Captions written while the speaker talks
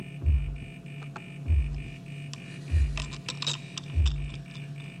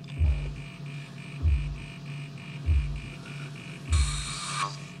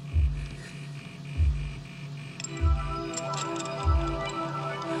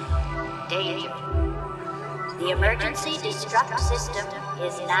danger. The emergency destruct system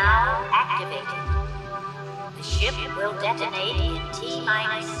is now activated. The ship will detonate in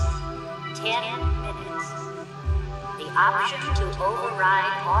T-minus 10 minutes. The option to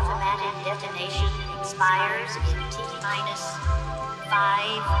override automatic detonation expires in T-minus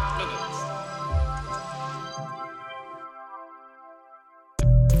 5 minutes.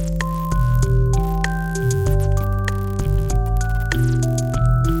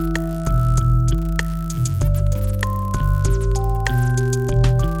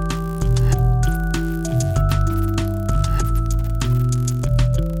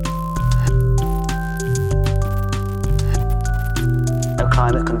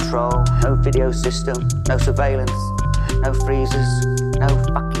 Climate control, no video system, no surveillance, no freezers, no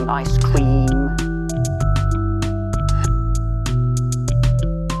fucking ice cream.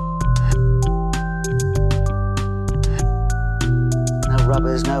 No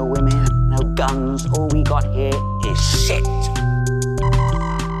rubbers, no women, no guns, all we got here is shit.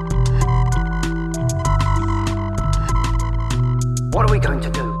 What are we going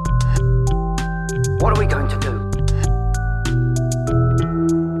to do? What are we going to do?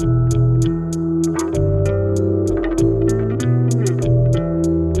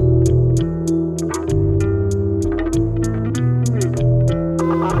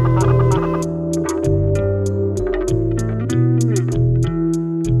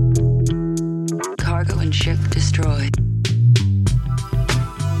 Ship destroyed.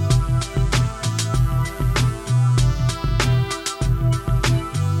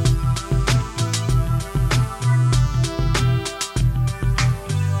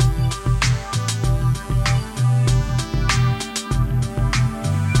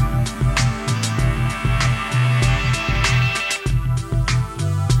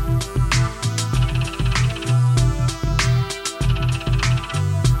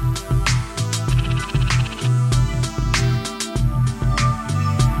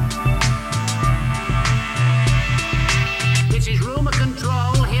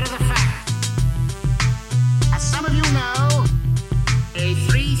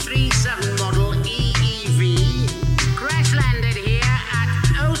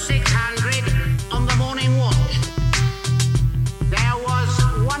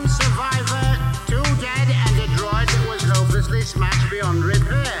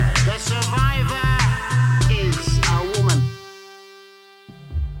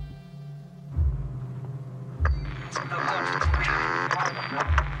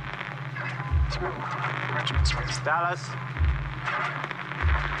 Dallas.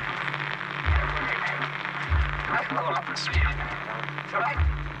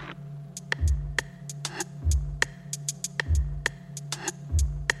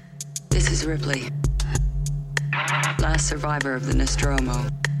 This is Ripley, last survivor of the Nostromo.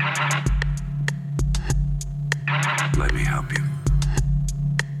 Let me help you.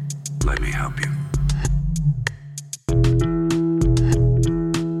 Let me help you.